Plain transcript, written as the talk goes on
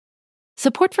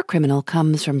Support for Criminal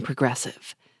comes from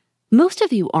Progressive. Most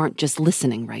of you aren't just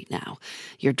listening right now.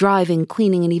 You're driving,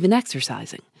 cleaning, and even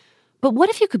exercising. But what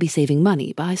if you could be saving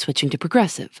money by switching to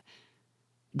Progressive?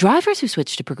 Drivers who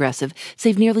switch to Progressive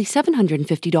save nearly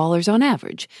 $750 on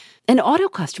average, and auto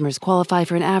customers qualify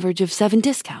for an average of 7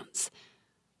 discounts.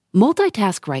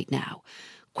 Multitask right now.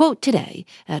 Quote today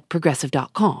at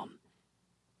Progressive.com.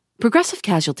 Progressive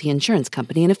Casualty Insurance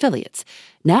Company and Affiliates.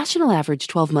 National average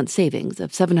 12-month savings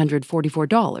of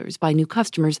 $744 by new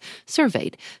customers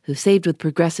surveyed who saved with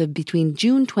Progressive between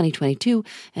June 2022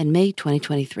 and May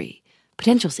 2023.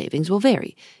 Potential savings will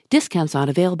vary. Discounts not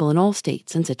available in all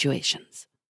states and situations.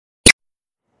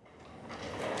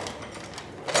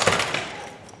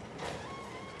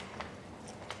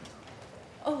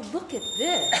 Oh, look at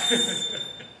this.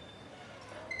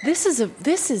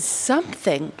 This is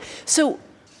something. So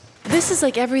this is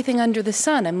like everything under the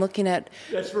sun. I'm looking at...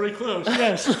 That's very close,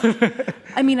 yes.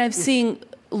 I mean, I've seen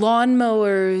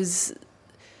lawnmowers,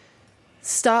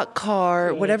 stock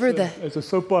car, whatever It's a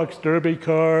soapbox derby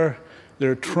car. There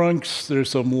are trunks.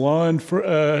 There's some lawn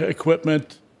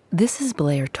equipment. This is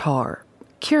Blair Tarr,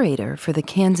 curator for the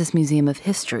Kansas Museum of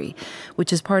History,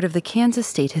 which is part of the Kansas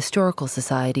State Historical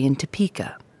Society in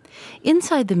Topeka.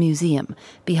 Inside the museum,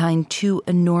 behind 2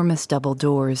 enormous double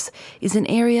doors, is an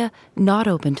area not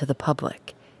open to the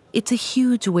public. It's a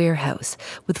huge warehouse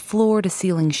with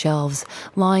floor-to-ceiling shelves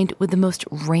lined with the most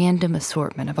random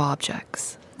assortment of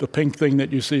objects. The pink thing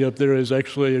that you see up there is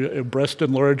actually a breast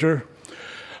enlarger.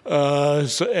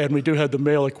 And we do have the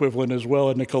male equivalent as well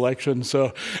in the collection.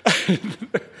 So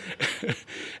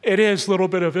it is a little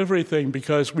bit of everything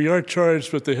because we are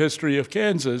charged with the history of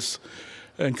Kansas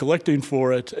and collecting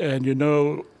for it. And,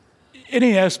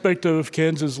 any aspect of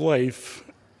Kansas life,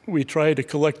 we try to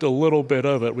collect a little bit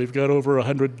of it. We've got over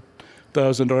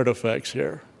 100,000 artifacts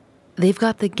here. They've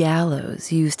got the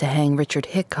gallows used to hang Richard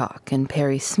Hickok and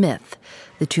Perry Smith,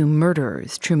 the 2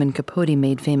 murderers Truman Capote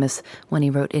made famous when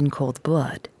he wrote In Cold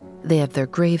Blood. They have their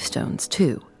gravestones,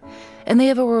 too. And they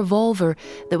have a revolver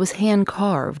that was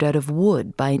hand-carved out of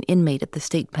wood by an inmate at the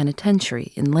state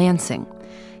penitentiary in Lansing.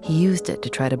 He used it to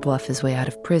try to bluff his way out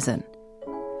of prison.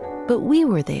 But we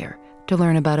were there to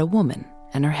learn about a woman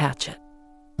and her hatchet.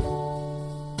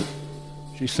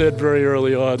 She said very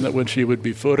early on that when she would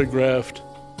be photographed,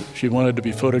 she wanted to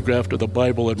be photographed with a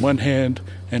Bible in one hand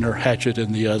and her hatchet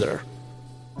in the other.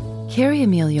 Carrie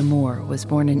Amelia Moore was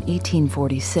born in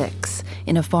 1846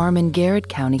 in a farm in Garrett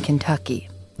County, Kentucky.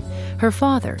 Her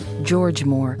father, George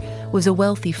Moore, was a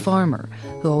wealthy farmer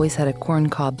who always had a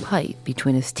corncob pipe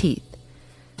between his teeth.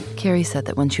 Carrie said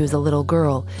that when she was a little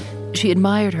girl, she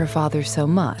admired her father so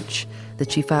much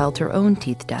that she filed her own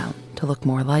teeth down to look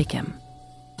more like him.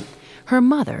 Her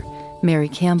mother, Mary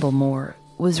Campbell Moore,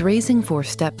 was raising 4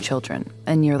 stepchildren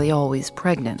and nearly always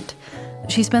pregnant.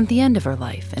 She spent the end of her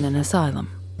life in an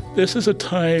asylum. This is a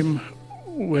time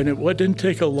when it didn't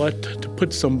take a lot to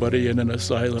put somebody in an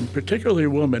asylum, particularly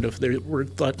a woman, if they were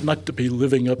thought not to be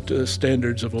living up to the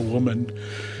standards of a woman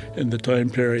in the time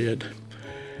period.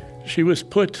 She was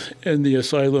put in the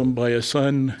asylum by a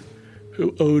son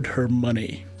who owed her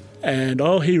money. And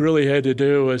all he really had to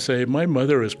do was say, my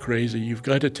mother is crazy, you've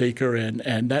got to take her in.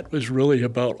 And that was really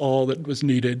about all that was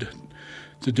needed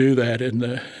to do that in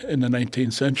the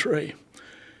 19th century.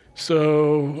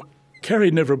 So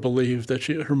Carrie never believed that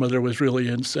her mother was really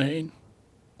insane.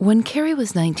 When Carrie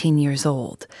was 19 years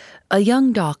old, a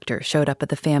young doctor showed up at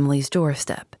the family's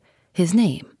doorstep. His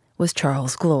name was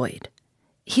Charles Gloyd.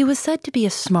 He was said to be a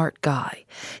smart guy.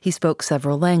 He spoke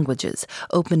several languages,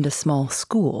 opened a small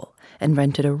school, and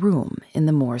rented a room in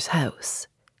the Moore's house.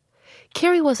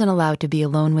 Carrie wasn't allowed to be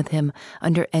alone with him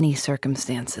under any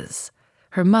circumstances.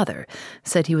 Her mother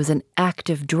said he was an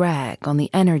active drag on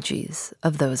the energies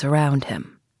of those around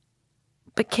him.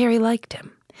 But Carrie liked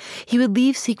him. He would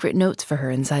leave secret notes for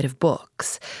her inside of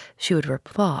books. She would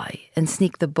reply and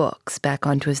sneak the books back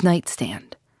onto his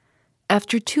nightstand.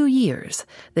 After 2 years,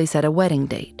 they set a wedding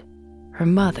date. Her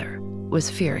mother was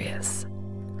furious.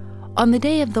 On the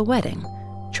day of the wedding,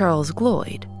 Charles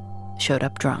Gloyd showed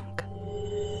up drunk.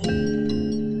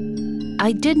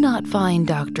 I did not find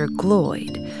Dr.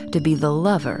 Gloyd to be the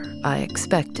lover I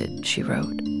expected, she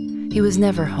wrote. He was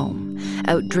never home,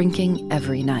 out drinking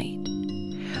every night.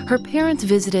 Her parents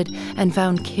visited and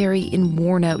found Carrie in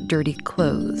worn-out, dirty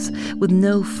clothes with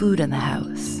no food in the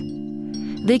house.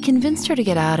 They convinced her to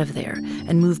get out of there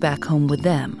and move back home with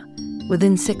them.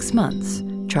 Within 6 months,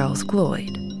 Charles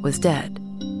Gloyd was dead.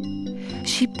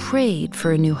 She prayed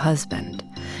for a new husband.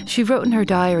 She wrote in her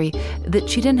diary that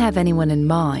she didn't have anyone in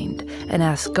mind and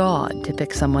asked God to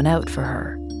pick someone out for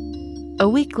her. A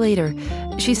week later,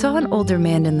 she saw an older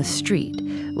man in the street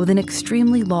with an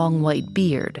extremely long white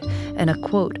beard and a,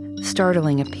 quote,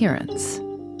 startling appearance.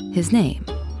 His name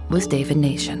was David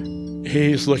Nation.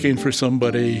 He's looking for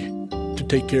somebody to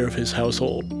take care of his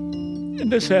household.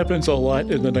 And this happens a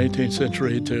lot in the 19th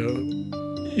century, too.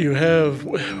 You have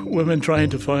women trying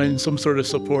to find some sort of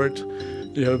support.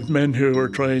 You have men who are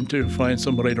trying to find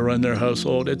somebody to run their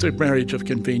household. It's a marriage of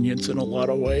convenience in a lot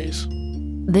of ways.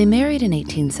 They married in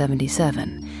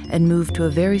 1877 and moved to a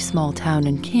very small town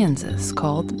in Kansas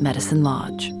called Medicine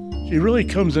Lodge. She really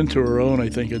comes into her own, I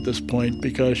think, at this point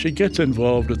because she gets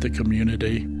involved with the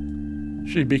community.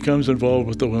 She becomes involved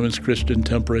with the Women's Christian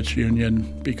Temperance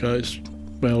Union because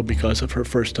of her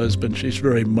first husband. She's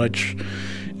very much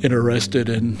interested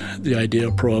in the idea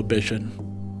of prohibition.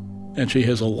 And she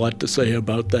has a lot to say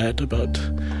about that, about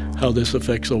how this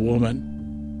affects a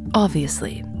woman.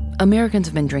 Obviously, Americans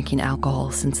have been drinking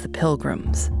alcohol since the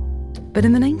Pilgrims. But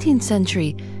in the 19th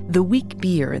century, the weak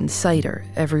beer and cider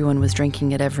everyone was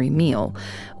drinking at every meal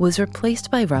was replaced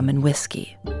by rum and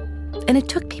whiskey. And it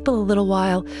took people a little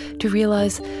while to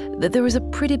realize that there was a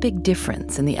pretty big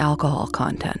difference in the alcohol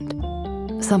content.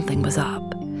 Something was up.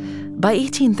 By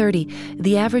 1830,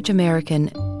 the average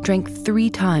American drank 3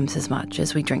 times as much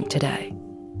as we drink today.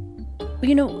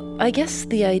 You know, I guess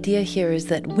the idea here is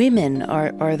that women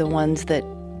are the ones that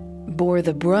bore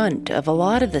the brunt of a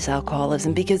lot of this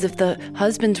alcoholism, because if the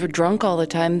husbands were drunk all the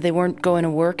time, they weren't going to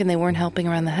work and they weren't helping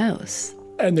around the house.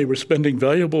 And they were spending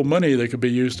valuable money that could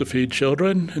be used to feed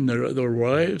children and their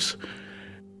wives.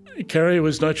 Carrie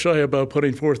was not shy about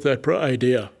putting forth that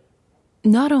idea.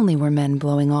 Not only were men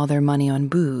blowing all their money on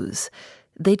booze,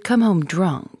 they'd come home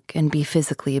drunk and be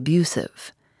physically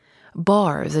abusive.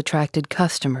 Bars attracted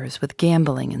customers with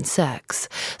gambling and sex,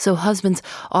 so husbands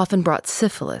often brought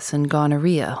syphilis and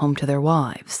gonorrhea home to their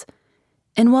wives.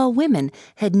 And while women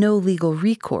had no legal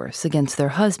recourse against their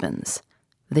husbands,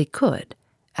 they could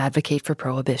advocate for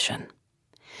prohibition.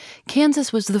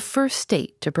 Kansas was the first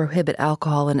state to prohibit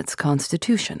alcohol in its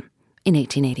constitution in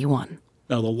 1881.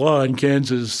 Now, the law in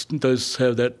Kansas does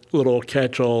have that little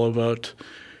catch-all about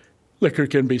liquor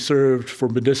can be served for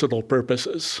medicinal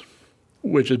purposes,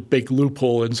 which is a big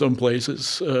loophole in some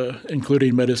places,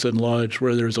 including Medicine Lodge,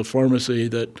 where there's a pharmacy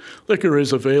that liquor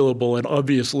is available, and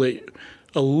obviously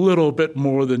a little bit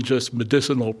more than just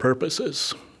medicinal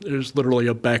purposes. There's literally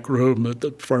a back room that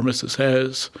the pharmacist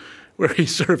has where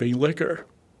he's serving liquor.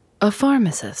 A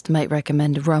pharmacist might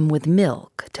recommend rum with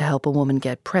milk to help a woman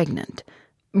get pregnant.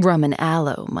 Rum and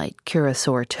aloe might cure a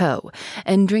sore toe,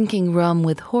 and drinking rum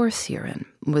with horse urine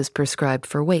was prescribed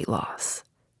for weight loss.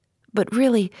 But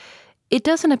really, it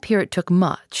doesn't appear it took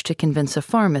much to convince a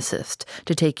pharmacist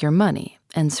to take your money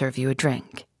and serve you a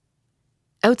drink.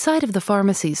 Outside of the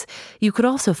pharmacies, you could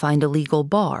also find illegal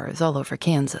bars all over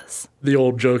Kansas. The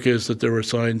old joke is that there were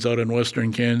signs out in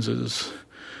western Kansas,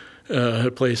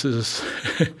 places,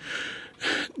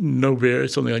 no beer,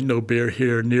 something like no beer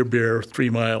here, near beer 3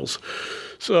 miles.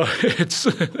 So it's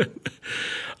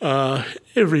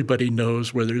everybody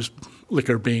knows where there's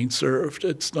liquor being served.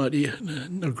 It's not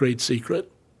no great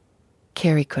secret.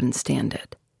 Carrie couldn't stand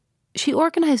it. She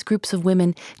organized groups of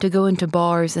women to go into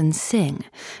bars and sing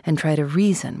and try to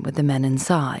reason with the men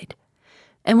inside.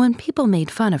 And when people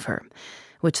made fun of her,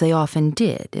 which they often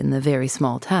did in the very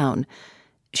small town,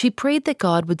 she prayed that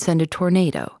God would send a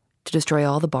tornado to destroy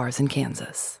all the bars in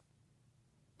Kansas.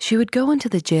 She would go into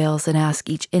the jails and ask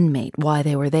each inmate why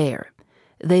they were there.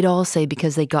 They'd all say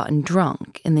because they'd gotten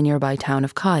drunk in the nearby town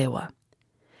of Kiowa.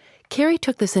 Carrie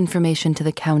took this information to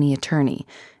the county attorney,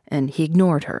 and he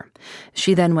ignored her.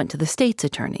 She then went to the state's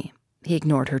attorney. He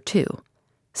ignored her too.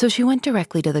 So she went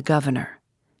directly to the governor.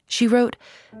 She wrote,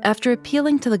 "After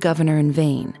appealing to the governor in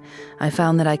vain, I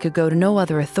found that I could go to no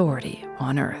other authority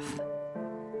on earth."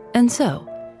 And so,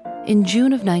 in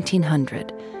June of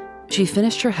 1900, she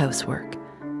finished her housework,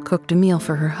 cooked a meal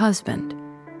for her husband,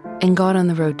 and got on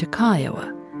the road to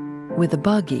Kiowa with a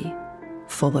buggy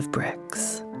full of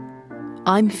bricks.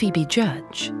 I'm Phoebe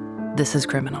Judge. This is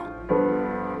Criminal.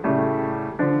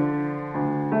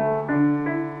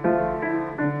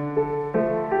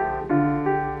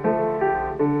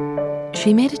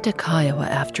 She made it to Kiowa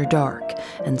after dark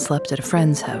and slept at a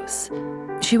friend's house.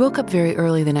 She woke up very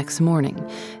early the next morning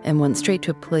and went straight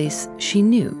to a place she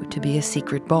knew to be a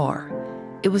secret bar.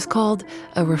 It was called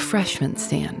a refreshment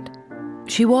stand.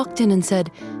 She walked in and said,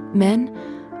 "Men,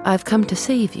 I've come to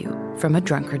save you from a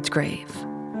drunkard's grave."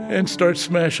 And start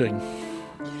smashing.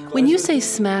 When you say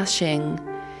smashing,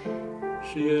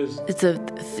 She is. it's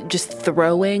just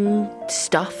throwing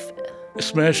stuff.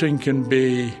 Smashing can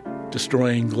be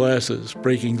destroying glasses,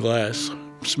 breaking glass,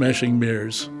 smashing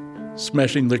mirrors,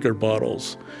 smashing liquor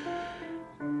bottles.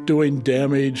 doing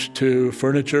damage to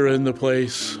furniture in the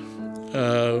place,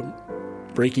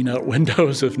 breaking out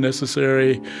windows if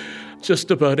necessary,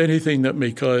 just about anything that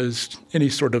may cause any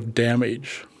sort of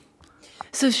damage.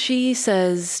 So she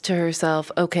says to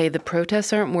herself, okay, the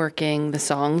protests aren't working, the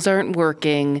songs aren't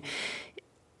working,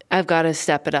 I've got to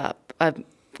step it up. I've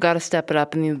got to step it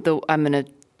up, and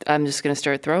I'm just going to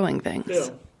start throwing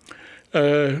things.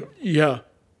 Yeah.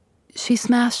 She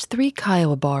smashed 3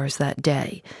 Kiowa bars that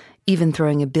day, even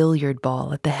throwing a billiard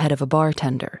ball at the head of a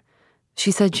bartender.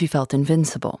 She said she felt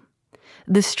invincible.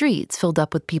 The streets filled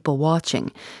up with people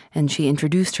watching, and she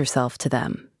introduced herself to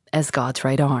them as God's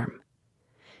right arm.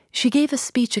 She gave a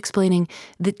speech explaining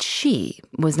that she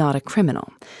was not a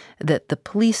criminal, that the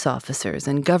police officers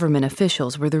and government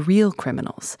officials were the real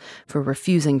criminals for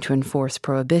refusing to enforce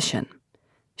prohibition.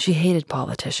 She hated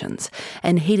politicians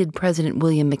and hated President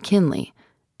William McKinley.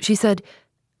 She said,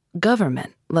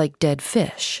 "Government, like dead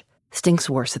fish, stinks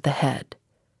worse at the head."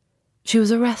 She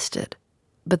was arrested,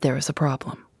 but there was a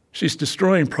problem. She's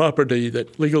destroying property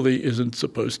that legally isn't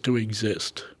supposed to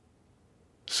exist.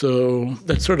 So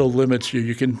that sort of limits you.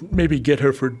 You can maybe get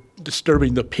her for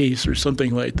disturbing the peace or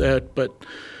something like that, but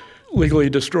legally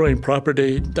destroying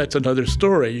property, that's another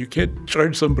story. You can't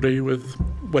charge somebody with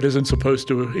what isn't supposed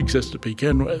to exist to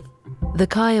begin with. The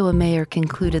Kiowa mayor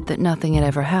concluded that nothing had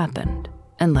ever happened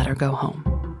and let her go home.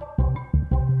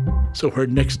 So her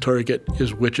next target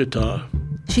is Wichita.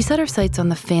 She set her sights on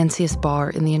the fanciest bar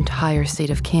in the entire state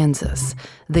of Kansas,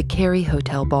 the Carey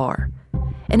Hotel Bar.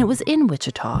 And it was in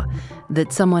Wichita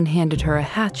that someone handed her a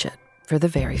hatchet for the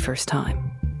very first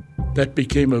time. That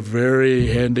became a very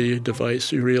handy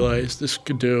device. You realize this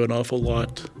could do an awful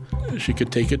lot. She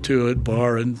could take it to a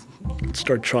bar and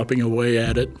start chopping away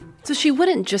at it. So she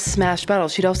wouldn't just smash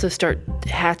bottles, she'd also start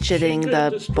hatcheting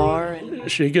the bar?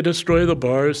 She could destroy the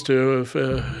bars, too,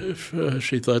 if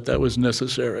she thought that was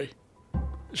necessary.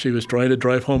 She was trying to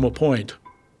drive home a point.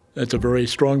 That's a very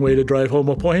strong way to drive home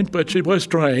a point, but she was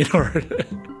trying hard.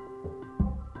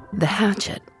 The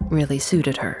hatchet really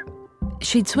suited her.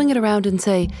 She'd swing it around and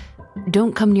say,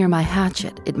 "Don't come near my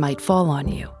hatchet, it might fall on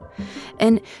you."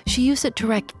 And she used it to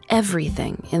wreck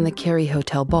everything in the Carey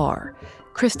Hotel Bar.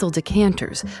 Crystal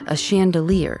decanters, a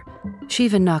chandelier. She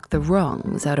even knocked the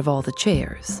rungs out of all the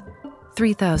chairs.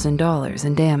 $3,000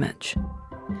 in damage.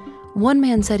 One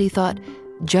man said he thought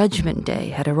Judgment Day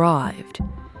had arrived.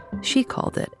 She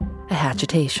called it a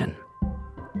hatchetation.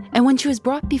 And when she was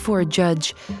brought before a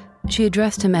judge, she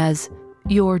addressed him as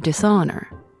 "Your Dishonor."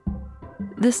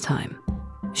 This time,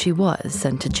 she was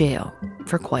sent to jail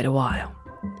for quite a while.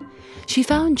 She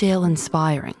found jail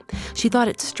inspiring. She thought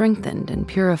it strengthened and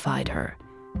purified her.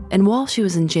 And while she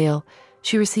was in jail,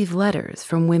 she received letters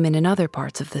from women in other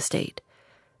parts of the state.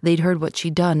 They'd heard what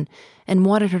she'd done and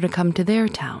wanted her to come to their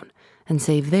town and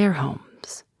save their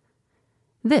homes.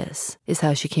 This is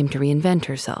how she came to reinvent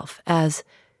herself as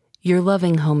your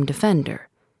loving home defender,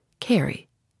 Carey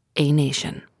A.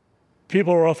 Nation.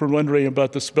 People are often wondering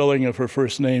about the spelling of her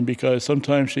first name because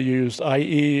sometimes she used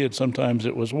I-E and sometimes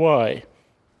it was Y.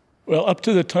 Well, up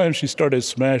to the time she started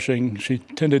smashing, she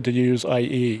tended to use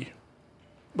I-E.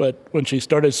 But when she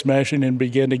started smashing and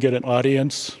began to get an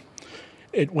audience,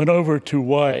 it went over to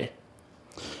Y.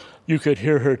 You could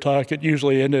hear her talk. It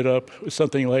usually ended up with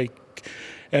something like,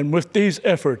 "And with these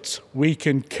efforts, we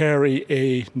can carry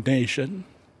a nation."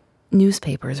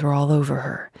 Newspapers were all over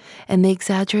her, and they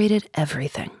exaggerated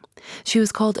everything. She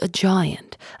was called a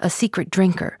giant, a secret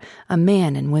drinker, a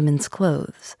man in women's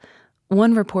clothes.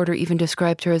 One reporter even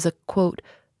described her as a, quote,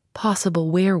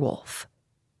 possible werewolf.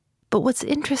 But what's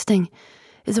interesting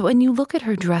is that when you look at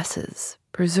her dresses,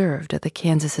 preserved at the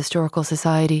Kansas Historical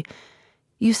Society,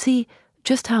 you see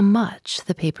just how much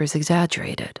the papers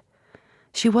exaggerated.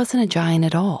 She wasn't a giant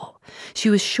at all. She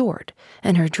was short,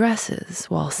 and her dresses,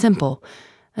 while simple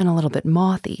and a little bit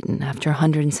moth-eaten after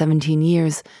 117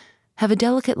 years, have a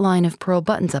delicate line of pearl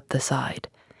buttons up the side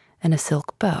and a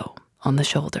silk bow on the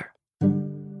shoulder.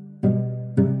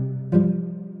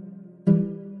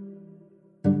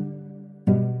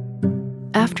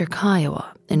 After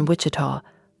Kiowa and Wichita,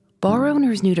 bar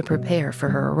owners knew to prepare for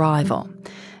her arrival.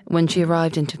 When she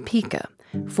arrived in Topeka,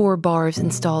 4 bars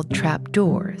installed trap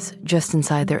doors just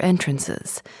inside their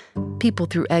entrances. People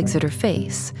threw eggs at her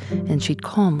face, and she'd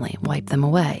calmly wipe them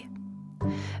away.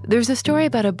 There's a story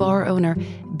about a bar owner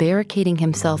barricading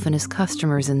himself and his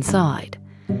customers inside.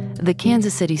 The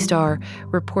Kansas City Star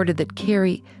reported that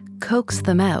Carey coaxed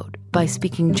them out by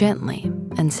speaking gently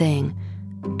and saying,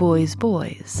 "Boys,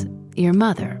 boys, your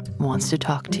mother wants to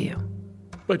talk to you."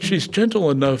 But she's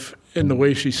gentle enough in the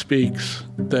way she speaks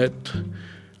that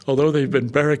although they've been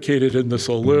barricaded in the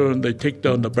saloon, they take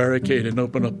down the barricade and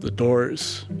open up the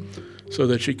doors so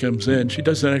that she comes in. She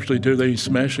doesn't actually do any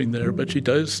smashing there, but she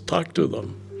does talk to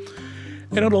them.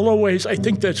 And in a lot of ways, I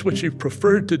think that's what she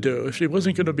preferred to do. If she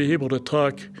wasn't going to be able to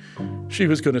talk, she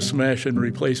was going to smash in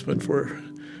replacement for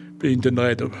being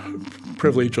denied the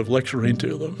privilege of lecturing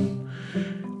to them.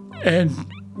 And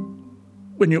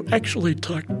when you actually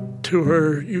talk to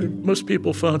her, most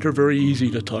people found her very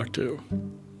easy to talk to.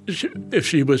 If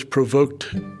she was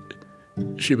provoked,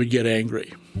 she would get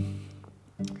angry.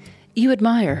 You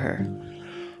admire her?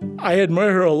 I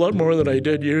admire her a lot more than I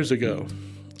did years ago.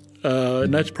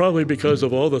 And that's probably because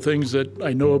of all the things that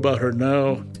I know about her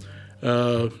now.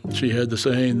 She had the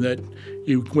saying that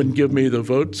you wouldn't give me the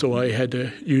vote, so I had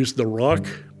to use the rock.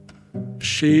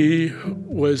 She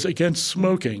was against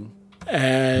smoking.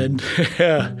 And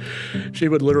she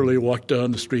would literally walk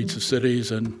down the streets of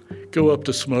cities and go up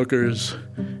to smokers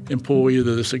and pull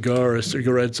either the cigar or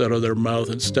cigarettes out of their mouth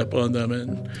and step on them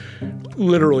and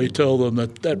literally tell them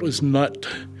that that was not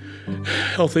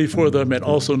healthy for them and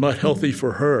also not healthy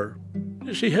for her.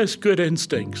 She has good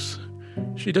instincts.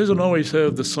 She doesn't always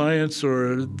have the science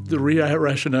or the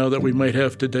rationale that we might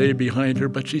have today behind her,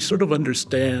 but she sort of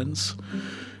understands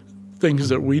things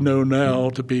that we know now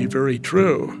to be very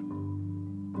true.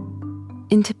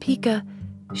 In Topeka,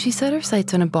 she set her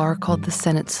sights on a bar called the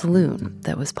Senate Saloon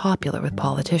that was popular with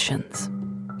politicians.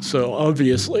 So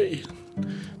obviously,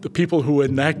 the people who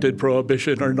enacted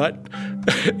Prohibition are not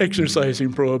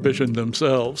exercising Prohibition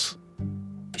themselves.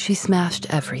 She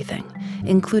smashed everything,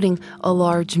 including a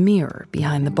large mirror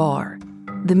behind the bar.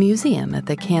 The museum at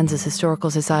the Kansas Historical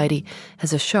Society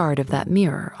has a shard of that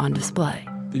mirror on display.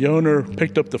 The owner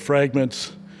picked up the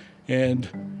fragments, and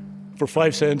for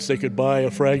 5 cents they could buy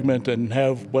a fragment and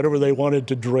have whatever they wanted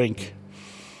to drink.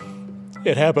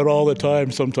 It happened all the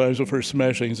time sometimes with her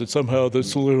smashings, that somehow the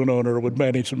saloon owner would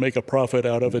manage to make a profit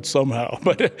out of it somehow,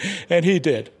 and he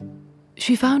did.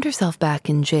 She found herself back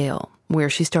in jail, where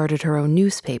she started her own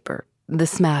newspaper, The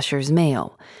Smasher's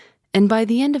Mail, and by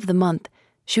the end of the month,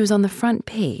 she was on the front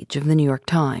page of the New York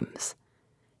Times.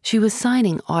 She was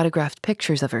signing autographed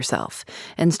pictures of herself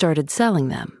and started selling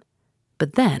them.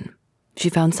 But then, she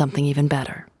found something even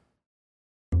better.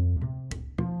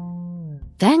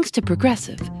 Thanks to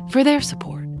Progressive for their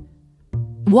support.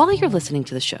 While you're listening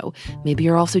to the show, maybe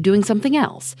you're also doing something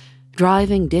else.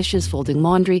 Driving, dishes, folding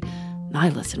laundry. I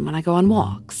listen when I go on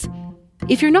walks.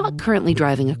 If you're not currently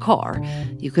driving a car,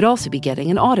 you could also be getting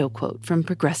an auto quote from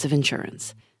Progressive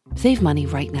Insurance. Save money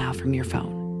right now from your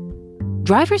phone.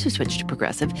 Drivers who switch to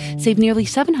Progressive save nearly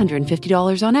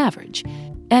 $750 on average,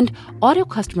 and auto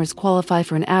customers qualify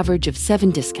for an average of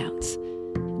 7 discounts.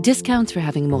 Discounts for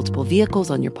having multiple vehicles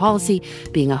on your policy,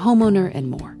 being a homeowner, and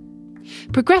more.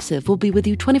 Progressive will be with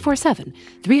you 24/7,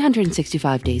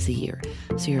 365 days a year,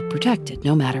 so you're protected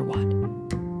no matter what.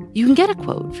 You can get a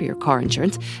quote for your car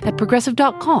insurance at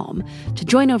Progressive.com to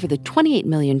join over the 28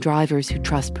 million drivers who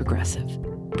trust Progressive.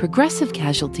 Progressive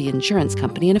Casualty Insurance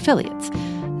Company and Affiliates.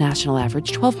 National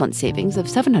average 12-month savings of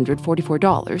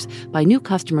 $744 by new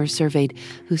customers surveyed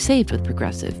who saved with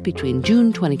Progressive between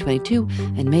June 2022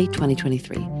 and May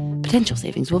 2023. Potential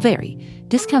savings will vary.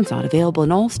 Discounts not available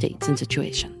in all states and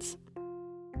situations.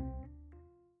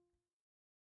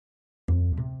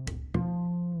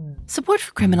 Support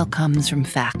for Criminal comes from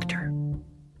Factor.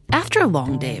 After a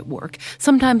long day at work,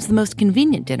 sometimes the most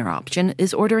convenient dinner option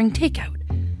is ordering takeout.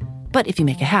 But if you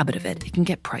make a habit of it, it can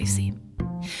get pricey.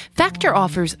 Factor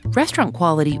offers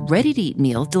restaurant-quality, ready-to-eat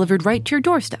meals delivered right to your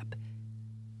doorstep.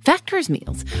 Factor's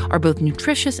meals are both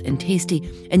nutritious and tasty,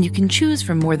 and you can choose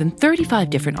from more than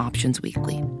 35 different options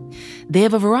weekly. They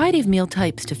have a variety of meal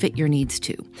types to fit your needs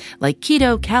too, like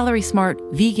keto, calorie smart,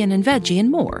 vegan, and veggie, and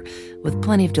more, with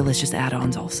plenty of delicious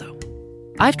add-ons also.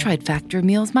 I've tried Factor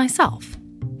meals myself.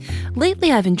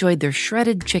 Lately, I've enjoyed their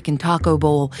shredded chicken taco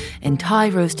bowl and Thai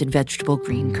roasted vegetable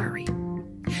green curry.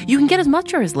 You can get as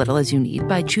much or as little as you need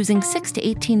by choosing 6 to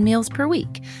 18 meals per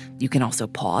week. You can also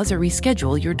pause or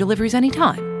reschedule your deliveries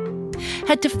anytime.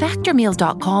 Head to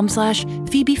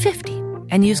factormeals.com/Phoebe50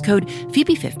 and use code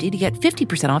Phoebe50 to get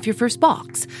 50% off your first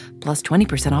box, plus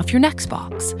 20% off your next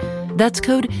box. That's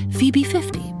code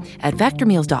Phoebe50 at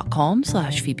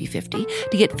factormeals.com/Phoebe50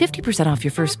 to get 50% off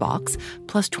your first box,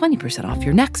 plus 20% off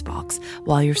your next box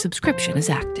while your subscription is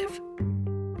active.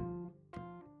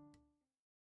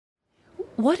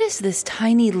 What is this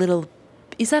tiny little...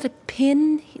 Is that a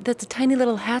pin? That's a tiny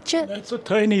little hatchet? That's a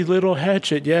tiny little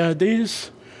hatchet, yeah.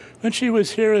 When she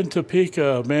was here in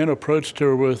Topeka, a man approached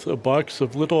her with a box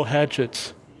of little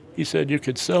hatchets. He said you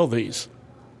could sell these.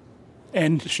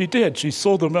 And she did. She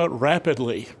sold them out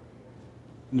rapidly.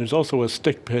 And there's also a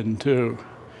stick pin, too.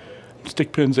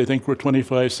 stick pins, I think, were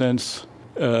 25 cents.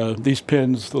 These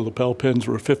pins, the lapel pins,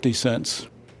 were 50 cents.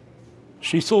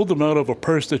 She sold them out of a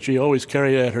purse that she always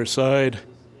carried at her side.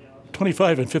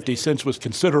 25 and 50 cents was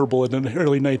considerable in the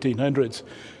early 1900s.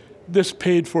 This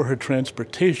paid for her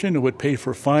transportation. It would pay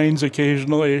for fines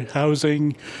occasionally,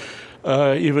 housing,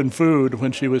 even food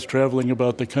when she was traveling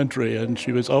about the country. And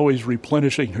she was always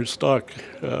replenishing her stock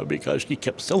because she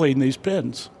kept selling these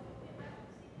pins.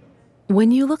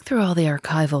 When you look through all the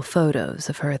archival photos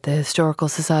of her at the Historical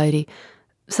Society,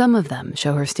 some of them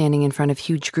show her standing in front of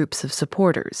huge groups of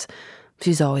supporters.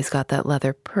 She's always got that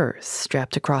leather purse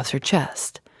strapped across her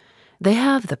chest. They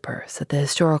have the purse at the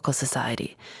Historical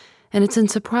Society, and it's in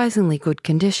surprisingly good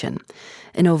condition,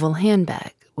 an oval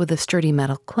handbag with a sturdy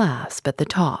metal clasp at the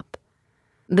top.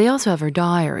 They also have her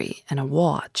diary and a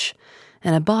watch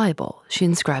and a Bible she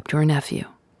inscribed to her nephew.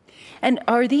 And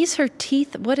are these her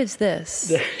teeth? What is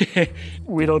this?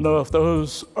 We don't know if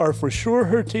those are for sure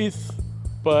her teeth,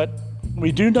 but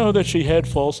we do know that she had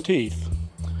false teeth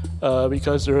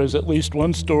because there is at least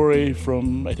one story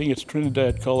from, I think it's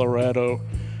Trinidad, Colorado,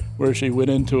 where she went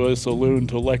into a saloon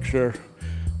to lecture.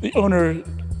 The owner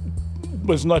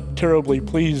was not terribly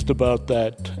pleased about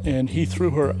that, and he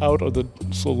threw her out of the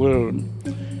saloon.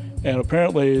 And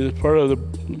apparently part of the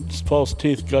false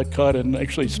teeth got caught and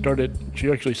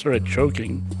she actually started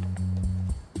choking.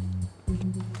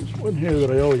 There's one here that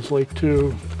I always like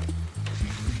too.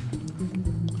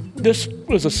 This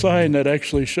was a sign that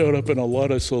actually showed up in a lot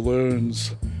of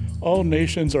saloons. All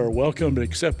nations are welcome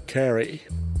except Carrie.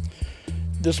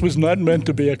 This was not meant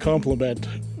to be a compliment,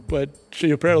 but she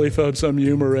apparently found some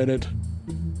humor in it.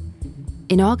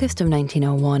 In August of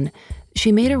 1901,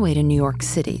 she made her way to New York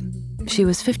City. She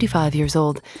was 55 years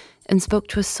old and spoke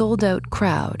to a sold-out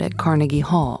crowd at Carnegie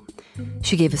Hall.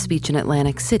 She gave a speech in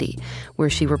Atlantic City, where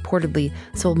she reportedly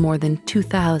sold more than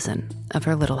 2,000 of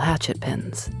her little hatchet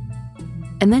pins.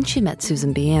 And then she met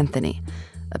Susan B. Anthony.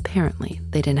 Apparently,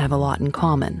 they didn't have a lot in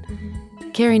common.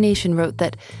 Carrie Nation wrote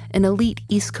that an elite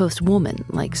East Coast woman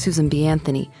like Susan B.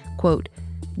 Anthony, quote,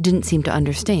 didn't seem to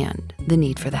understand the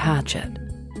need for the hatchet.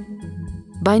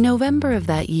 By November of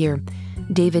that year,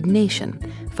 David Nation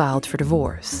filed for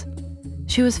divorce.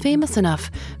 She was famous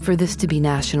enough for this to be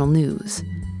national news.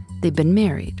 They'd been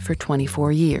married for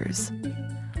 24 years.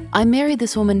 I married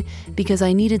this woman because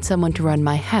I needed someone to run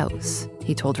my house,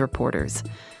 he told reporters.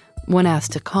 When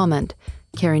asked to comment,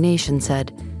 Carrie Nation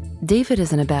said, David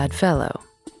isn't a bad fellow,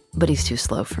 but he's too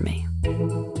slow for me.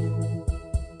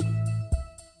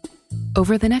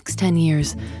 Over the next 10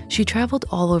 years, she traveled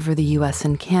all over the U.S.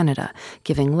 and Canada,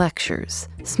 giving lectures,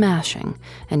 smashing,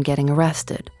 and getting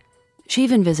arrested. She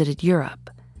even visited Europe.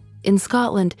 In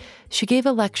Scotland, she gave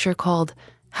a lecture called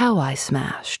How I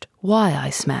Smashed, Why I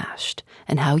Smashed,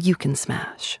 and How You Can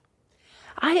Smash.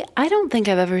 I don't think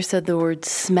I've ever said the word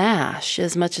smash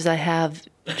as much as I have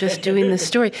just doing this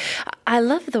story. I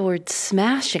love the word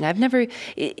smashing.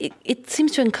 It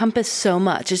seems to encompass so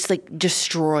much. It's like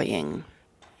destroying.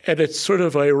 And it's sort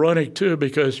of ironic, too,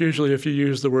 because usually if you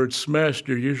use the word smashed,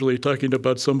 you're usually talking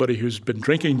about somebody who's been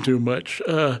drinking too much.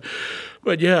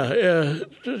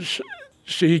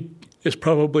 She is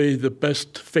probably the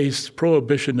best face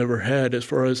Prohibition ever had as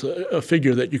far as a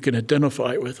figure that you can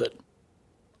identify with it.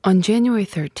 On January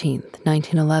 13th,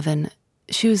 1911,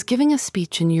 she was giving a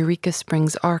speech in Eureka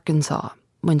Springs, Arkansas,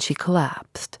 when she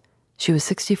collapsed. She was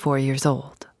 64 years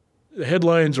old. The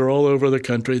headlines are all over the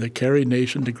country that Carrie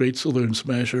Nation, the great saloon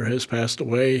smasher, has passed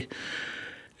away.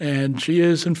 And she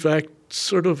is, in fact,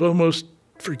 sort of almost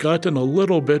forgotten a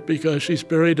little bit because she's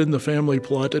buried in the family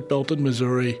plot at Belton,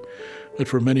 Missouri. But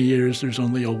for many years, there's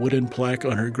only a wooden plaque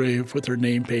on her grave with her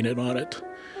name painted on it.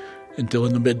 Until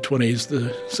in the mid-20s,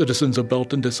 the citizens of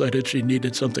Belton decided she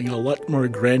needed something a lot more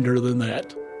grander than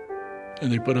that.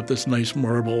 And they put up this nice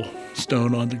marble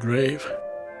stone on the grave.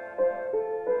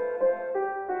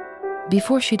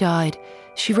 Before she died,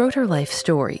 she wrote her life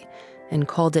story and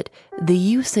called it The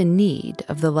Use and Need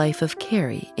of the Life of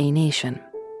Carrie A. Nation.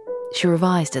 She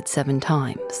revised it 7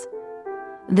 times.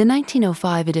 The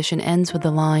 1905 edition ends with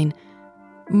the line,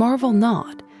 "Marvel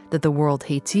not that the world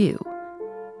hates you.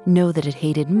 Know that it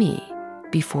hated me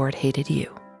before it hated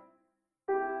you."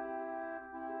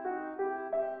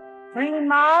 Drink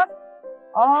not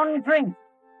on drink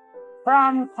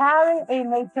from Carrie A.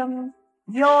 Nation,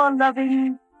 your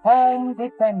loving home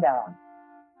defender.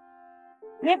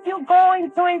 If you go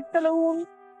into a saloon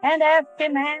and ask a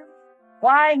man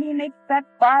why he makes that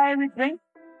fiery drink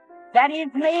that is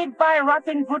made by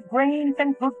rotten good grains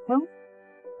and good fruit,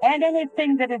 and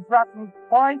anything that is rotten is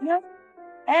poisonous,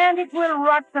 and it will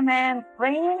rot the man's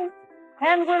brain,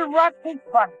 and will rot his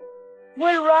body,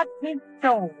 will rot his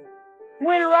soul.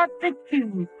 will rot the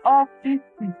cheese off this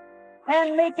piece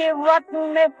and make a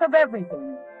rotten mess of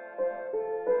everything.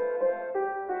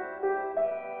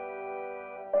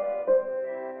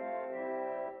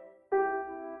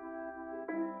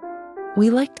 We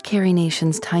liked Carrie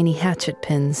Nation's tiny hatchet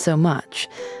pins so much,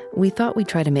 we thought we'd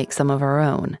try to make some of our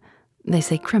own. They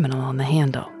say Criminal on the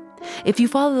handle. If you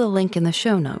follow the link in the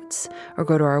show notes or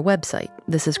go to our website,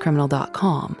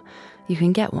 thisiscriminal.com, you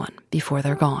can get one before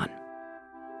they're gone.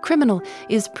 Criminal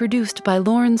is produced by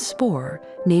Lauren Spohr,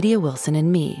 Nadia Wilson,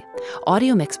 and me.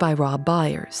 Audio mixed by Rob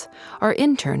Byers. Our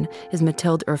intern is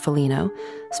Matilde Urfolino.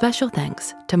 Special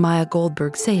thanks to Maya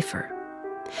Goldberg-Safer.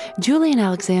 Julian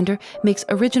Alexander makes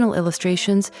original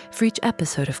illustrations for each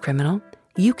episode of Criminal.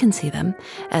 You can see them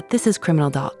at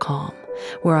thisiscriminal.com.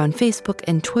 We're on Facebook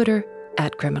and Twitter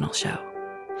at Criminal Show.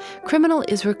 Criminal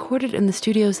is recorded in the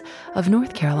studios of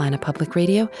North Carolina Public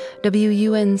Radio,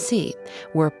 WUNC.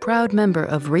 We're a proud member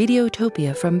of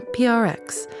Radiotopia from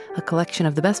PRX, a collection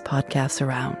of the best podcasts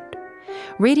around.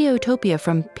 Radiotopia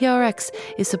from PRX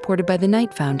is supported by the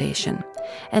Knight Foundation,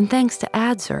 and thanks to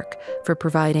AdZerk for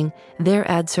providing their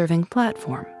ad-serving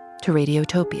platform to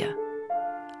Radiotopia.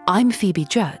 I'm Phoebe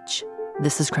Judge.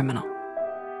 This is Criminal.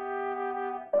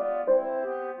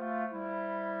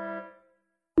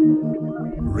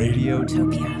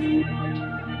 Radiotopia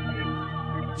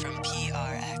from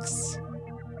PRX.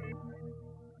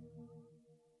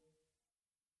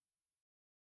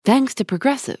 Thanks to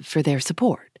Progressive for their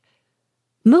support.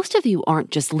 Most of you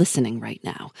aren't just listening right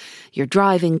now. You're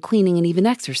driving, cleaning, and even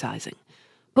exercising.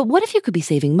 But what if you could be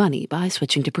saving money by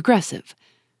switching to Progressive?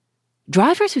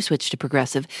 Drivers who switch to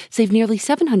Progressive save nearly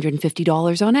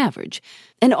 $750 on average,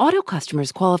 and auto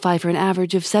customers qualify for an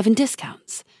average of 7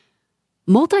 discounts.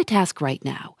 Multitask right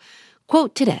now.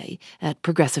 Quote today at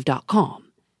Progressive.com.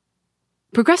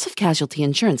 Progressive Casualty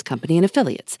Insurance Company and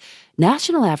Affiliates.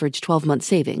 National average 12-month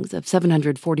savings of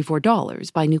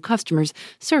 $744 by new customers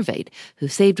surveyed who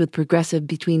saved with Progressive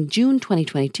between June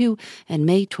 2022 and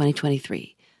May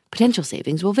 2023. Potential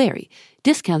savings will vary.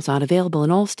 Discounts not available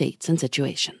in all states and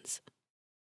situations.